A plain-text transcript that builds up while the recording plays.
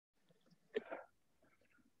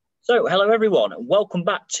So, hello everyone, and welcome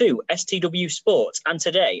back to STW Sports. And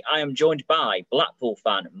today I am joined by Blackpool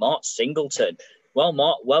fan Mark Singleton. Well,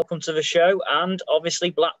 Mark, welcome to the show. And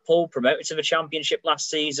obviously, Blackpool promoted to the Championship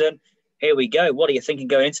last season. Here we go. What are you thinking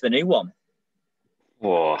going into the new one?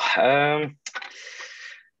 Whoa,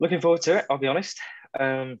 looking forward to it, I'll be honest.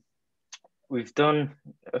 We've done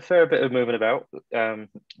a fair bit of moving about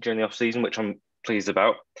during the off-season, which I'm pleased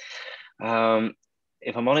about.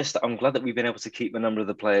 If I'm honest, I'm glad that we've been able to keep a number of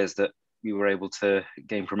the players that we were able to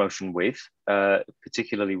gain promotion with,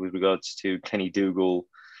 particularly with regards to Kenny Dougal,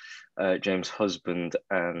 James Husband,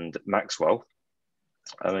 and Maxwell.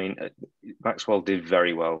 I mean, Maxwell did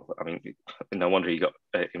very well. I mean, no wonder he got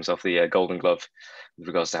himself the Golden Glove with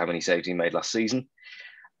regards to how many saves he made last season.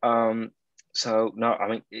 So no, I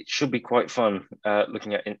mean, it should be quite fun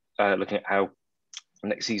looking at how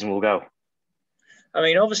next season will go. I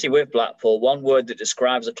mean, obviously with Blackpool, one word that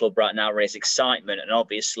describes the club right now is excitement. And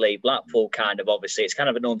obviously Blackpool it's kind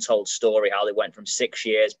of an untold story how they went from 6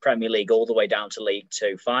 years, Premier League, all the way down to League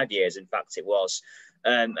Two, 5 years, in fact, it was.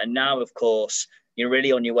 And now, of course, you're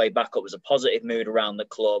really on your way back up. There's a positive mood around the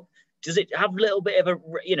club. Does it have a little bit of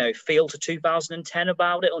a, feel to 2010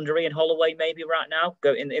 about it under Ian Holloway maybe right now?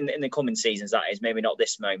 Go in the coming seasons, that is. Maybe not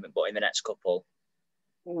this moment, but in the next couple.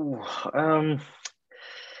 Ooh,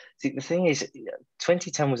 See, the thing is,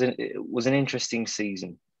 2010 was an interesting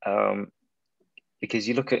season because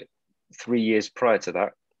you look at 3 years prior to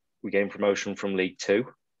that, we gained promotion from League Two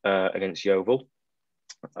against Yeovil.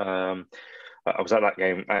 I was at that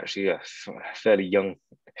game, actually a fairly young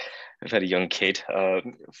kid,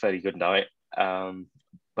 fairly good night.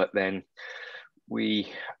 But then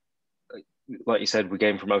we, like you said, we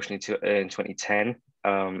gained promotion in 2010.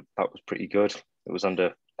 That was pretty good. It was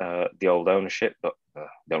under the old ownership, but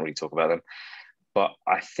don't really talk about them. But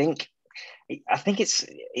I think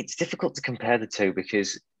it's difficult to compare the two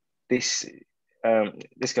because this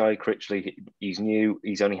guy Critchley, he's new.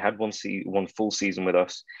 He's only had one full season with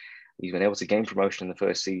us. He's been able to gain promotion in the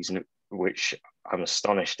first season, which I'm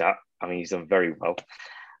astonished at. I mean, he's done very well.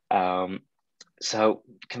 So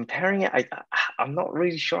comparing it, I'm not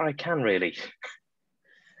really sure I can really.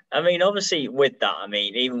 I mean, obviously, with that, I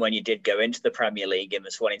mean, even when you did go into the Premier League in the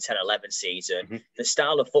 2010-11 season, the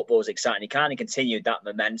style of football was exciting. You kind of continued that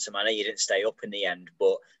momentum. I know you didn't stay up in the end,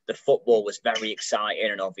 but the football was very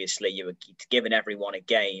exciting, and obviously, you were giving everyone a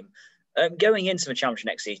game. Going into the Championship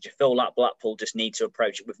next season, do you feel like Blackpool just need to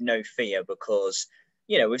approach it with no fear? Because,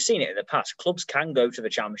 we've seen it in the past. Clubs can go to the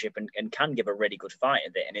Championship and can give a really good fight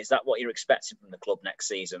at it. And is that what you're expecting from the club next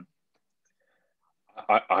season?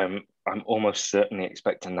 I'm almost certainly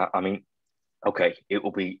expecting that. I mean, okay, it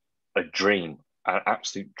will be a dream, an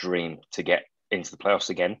absolute dream to get into the playoffs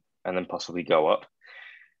again and then possibly go up.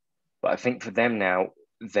 But I think for them now,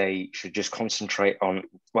 they should just concentrate on,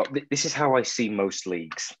 well, this is how I see most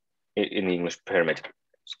leagues in the English pyramid.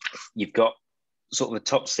 You've got sort of the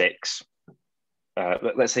top six.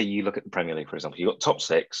 Let's say you look at the Premier League, for example. You've got top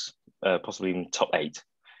six, possibly even top eight.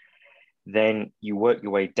 Then you work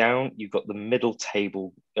your way down. You've got the middle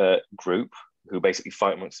table group who basically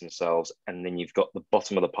fight amongst themselves, and then you've got the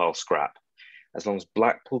bottom of the pile scrap. As long as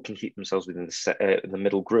Blackpool can keep themselves within the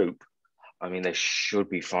middle group, I mean, they should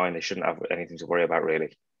be fine. They shouldn't have anything to worry about,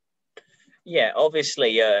 really. Yeah,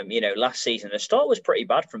 obviously, last season, the start was pretty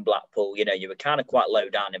bad from Blackpool. You were kind of quite low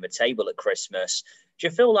down in the table at Christmas. Do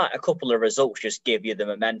you feel like a couple of results just give you the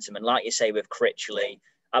momentum? And like you say with Critchley,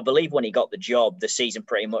 I believe when he got the job, the season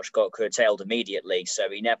pretty much got curtailed immediately. So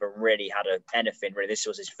he never really had anything, really. This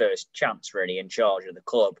was his first chance, really, in charge of the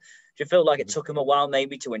club. Do you feel like it took him a while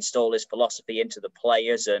maybe to install his philosophy into the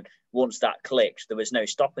players? And once that clicked, there was no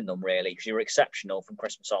stopping them, really, because you were exceptional from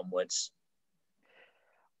Christmas onwards.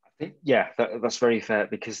 Yeah, that's very fair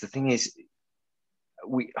because the thing is,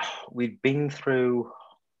 we'd been through,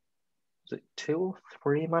 was it 2 or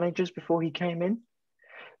 3 managers before he came in?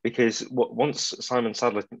 Because once Simon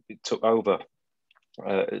Sadler took the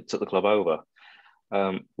club over,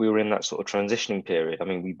 we were in that sort of transitioning period. I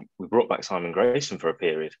mean, we brought back Simon Grayson for a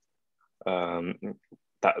period.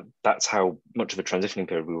 That's how much of a transitioning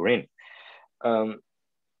period we were in.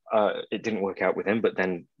 It didn't work out with him, but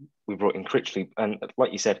then we brought in Critchley, and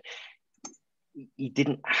like you said, he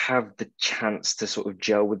didn't have the chance to sort of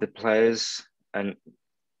gel with the players, and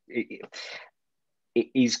it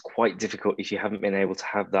is quite difficult if you haven't been able to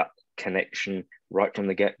have that connection right from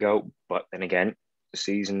the get-go. But then again, the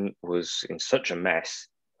season was in such a mess,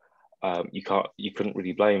 you couldn't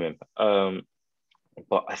really blame him.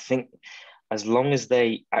 But I think as long as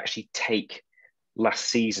they actually take last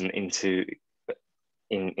season into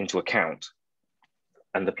account,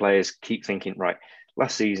 and the players keep thinking, right,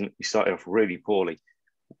 last season we started off really poorly.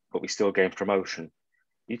 but we still gain promotion.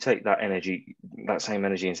 You take that energy, that same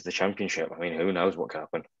energy into the Championship. I mean, who knows what could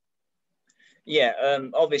happen? Yeah,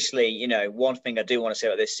 obviously, one thing I do want to say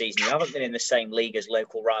about this season, you haven't been in the same league as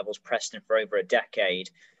local rivals Preston for over a decade.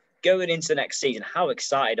 Going into the next season, how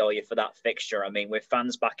excited are you for that fixture? I mean, with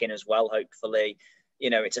fans back in as well, hopefully.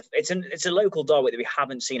 It's a local derby that we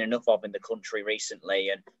haven't seen enough of in the country recently.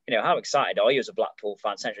 And, how excited are you as a Blackpool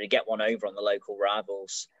fan to actually get one over on the local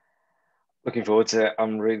rivals? Looking forward to it.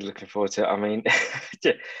 I'm really looking forward to it. I mean,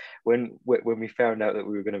 when we found out that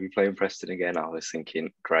we were going to be playing Preston again, I was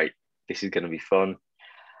thinking, great, this is going to be fun.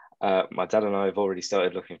 My dad and I have already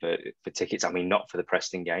started looking for tickets. I mean, not for the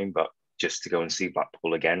Preston game, but just to go and see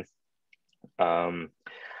Blackpool again.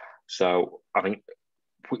 So, I mean,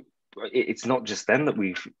 it's not just them that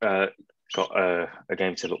we've got a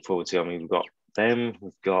game to look forward to. I mean, we've got them,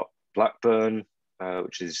 we've got Blackburn,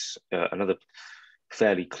 which is another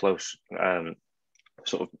fairly close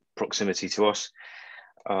sort of proximity to us.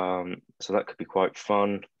 So that could be quite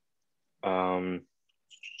fun. I'm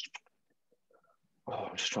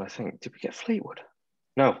just trying to think. Did we get Fleetwood?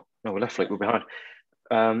 No, we left Fleetwood behind.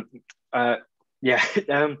 Yeah,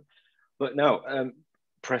 but no,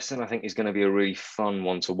 Preston, I think, is going to be a really fun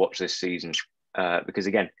one to watch this season because,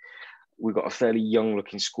 again, we've got a fairly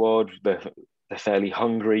young-looking squad. They're fairly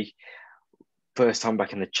hungry. First time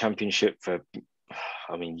back in the Championship for,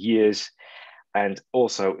 years. And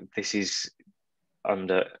also, this is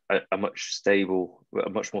under a much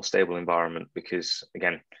more stable environment because,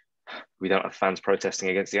 again, we don't have fans protesting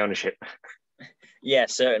against the ownership. Yeah,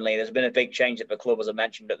 certainly. There's been a big change at the club, as I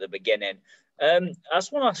mentioned at the beginning. I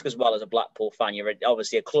just want to ask as well, as a Blackpool fan, you're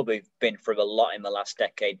obviously a club who've been through a lot in the last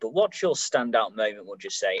decade, but what's your standout moment, would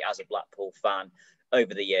you say, as a Blackpool fan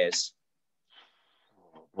over the years?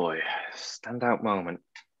 Oh boy, standout moment.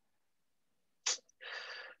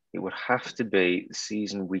 It would have to be the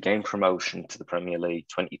season we gained promotion to the Premier League,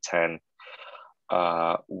 2010,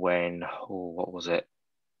 what was it?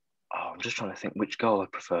 I'm just trying to think which goal I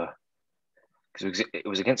prefer. Because it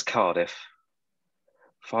was against Cardiff,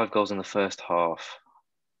 5 goals in the first half.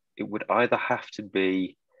 It would either have to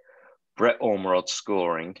be Brett Ormerod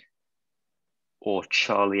scoring or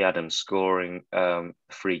Charlie Adams scoring a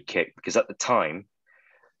free kick, because at the time,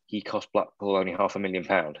 he cost Blackpool only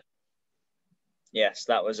 £500,000. Yes,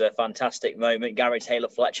 that was a fantastic moment. Gary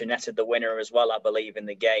Taylor-Fletcher netted the winner as well, I believe, in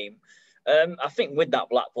the game. I think with that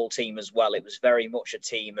Blackpool team as well, it was very much a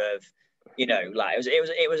team of,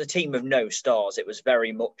 it was a team of no stars. It was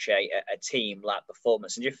very much a team like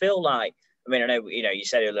performance. And do you feel like, I know, you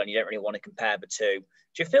said earlier you don't really want to compare the two.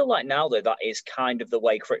 Do you feel like now, though, that is kind of the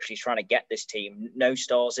way Critchley's trying to get this team? No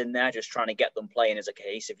stars in there, just trying to get them playing as a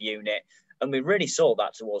cohesive unit. And we really saw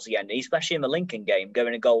that towards the end, especially in the Lincoln game,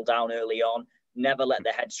 going a goal down early on, never let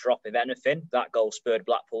the heads drop. If anything, that goal spurred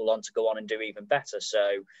Blackpool on to go on and do even better.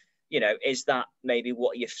 So, is that maybe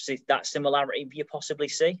what you see, that similarity you possibly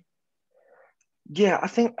see? Yeah, I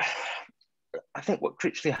think what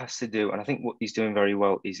Critchley has to do, and I think what he's doing very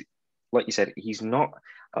well, is, like you said, he's not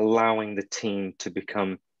allowing the team to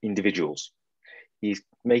become individuals. He's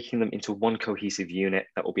making them into one cohesive unit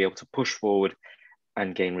that will be able to push forward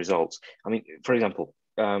and gain results. I mean, for example,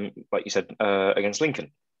 like you said, against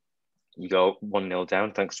Lincoln, you go 1-0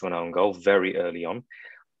 down thanks to an own goal very early on,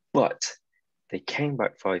 but they came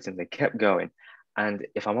back fighting, they kept going. And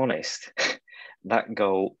if I'm honest, that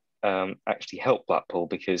goal actually helped Blackpool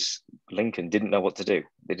because Lincoln didn't know what to do.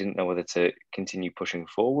 They didn't know whether to continue pushing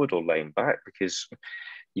forward or laying back, because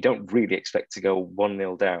you don't really expect to go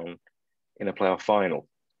 1-0 down in a playoff final.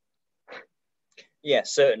 Yeah,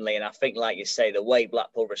 certainly. And I think, like you say, the way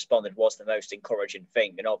Blackpool responded was the most encouraging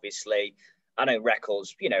thing. And obviously, I know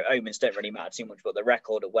records, omens don't really matter too much, but the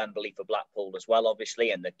record at Wembley for Blackpool as well,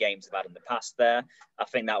 obviously, and the games they've had in the past there, I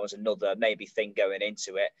think that was another maybe thing going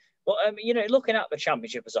into it. But, looking at the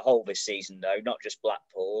Championship as a whole this season, though, not just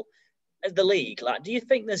Blackpool, as the league, do you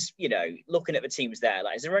think there's, looking at the teams there,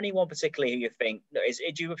 is there anyone particularly who you think, do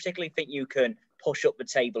you particularly think you can push up the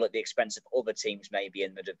table at the expense of other teams maybe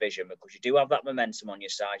in the division? Because you do have that momentum on your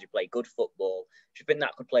side, you play good football. Do you think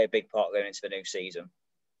that could play a big part going into the new season?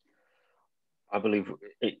 I believe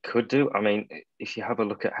it could do. I mean, if you have a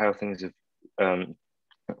look at how things have,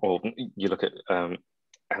 or you look at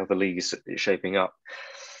how the league is shaping up,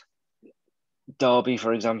 Derby,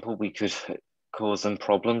 for example, we could cause them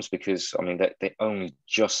problems because, they only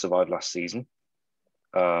just survived last season.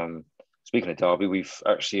 Speaking of Derby, we've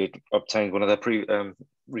actually obtained one of their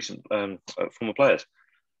recent former players.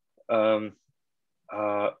 But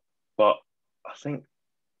I think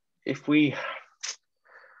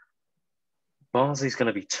Barnsley's going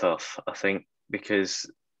to be tough, I think, because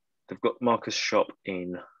they've got Marcus Shop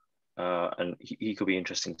in and he could be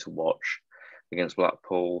interesting to watch against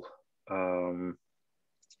Blackpool.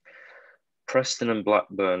 Preston and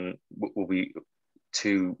Blackburn will be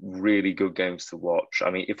two really good games to watch. I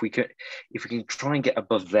mean, if we can try and get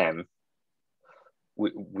above them,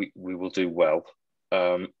 we will do well.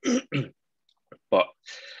 But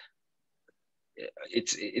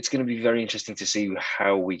it's going to be very interesting to see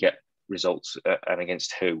how we get results and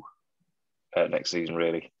against who next season,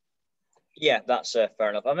 really. Yeah, that's fair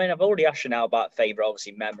enough. I mean, I've already asked you now about favourite,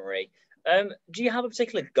 obviously, memory. Do you have a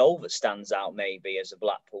particular goal that stands out, maybe, as a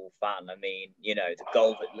Blackpool fan? I mean, you know, the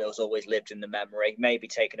goal that has always lived in the memory, maybe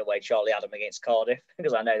taking away Charlie Adam against Cardiff,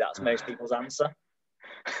 because I know that's most people's answer.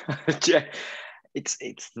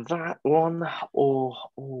 It's that one,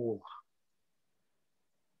 or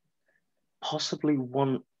possibly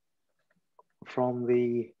one from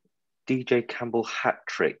the DJ Campbell hat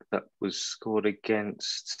trick that was scored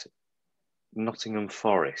against Nottingham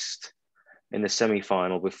Forest in the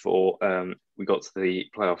semi-final before we got to the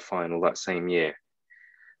playoff final that same year.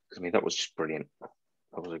 I mean, that was just brilliant.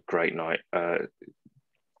 That was a great night.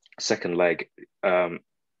 Second leg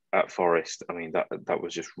at Forest. I mean, that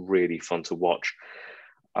was just really fun to watch.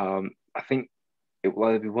 I think it will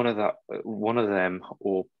either be one of them,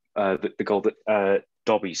 or the goal that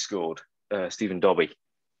Dobby scored, Stephen Dobby,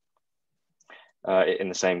 in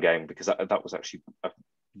the same game, because that was actually a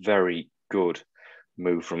very good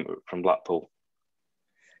move from Blackpool.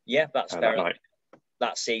 Yeah, that's fair enough.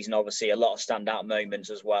 That season, obviously, a lot of standout moments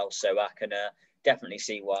as well, so I can definitely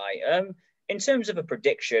see why. In terms of a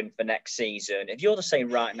prediction for next season, if you're to say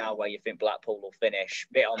right now where you think Blackpool will finish,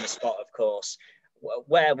 bit on the spot, of course,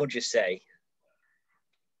 where would you say?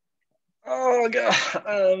 Oh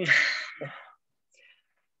God.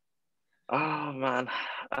 Oh man.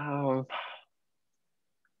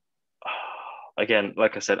 Again,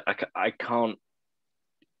 like I said, I can't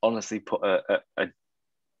honestly put a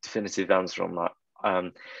definitive answer on that.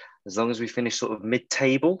 As long as we finish sort of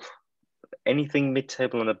mid-table, anything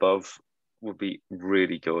mid-table and above would be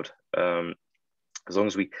really good. As long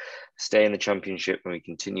as we stay in the Championship and we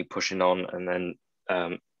continue pushing on, and then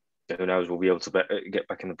who knows, we'll be able to get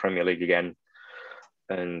back in the Premier League again,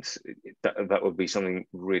 and that would be something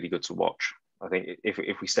really good to watch. I think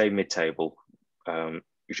if we stay mid-table,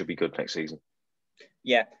 we should be good next season.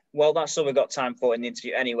 Yeah, well, that's all we've got time for in the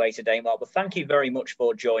interview anyway today, Mark. But thank you very much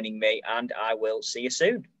for joining me, and I will see you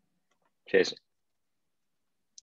soon. Cheers.